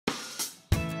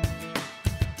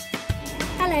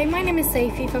Hello, my name is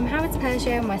Sophie from Howard's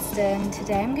Peugeot in Weston.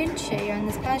 Today I'm going to show you on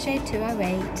this Peugeot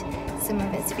 208. Some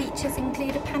of its features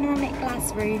include a panoramic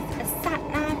glass roof, a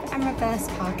sat-nav and reverse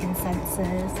parking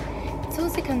sensors. It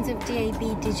also comes with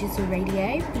DAB digital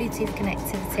radio, Bluetooth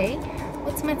connectivity,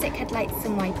 automatic headlights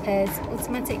and wipers,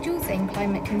 automatic dual-zone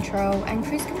climate control and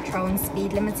cruise control and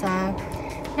speed limiter.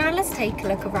 Now let's take a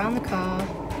look around the car.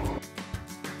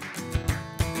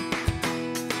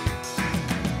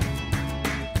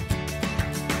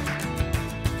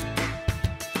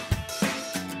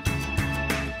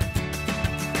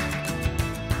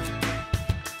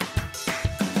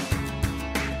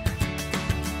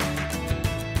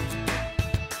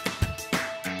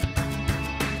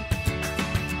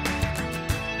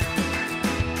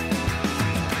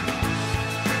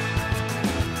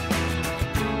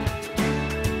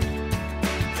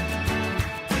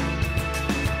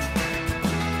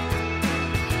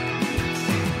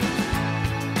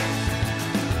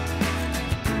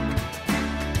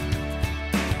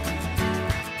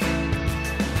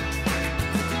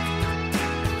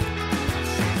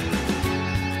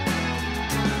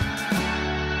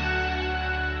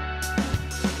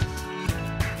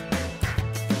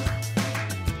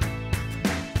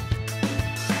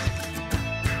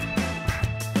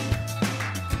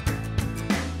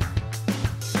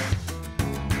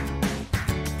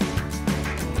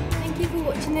 Thank you for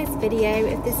watching this video.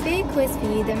 If this vehicle is for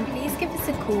you, then please give us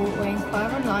a call or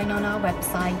inquire online on our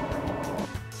website.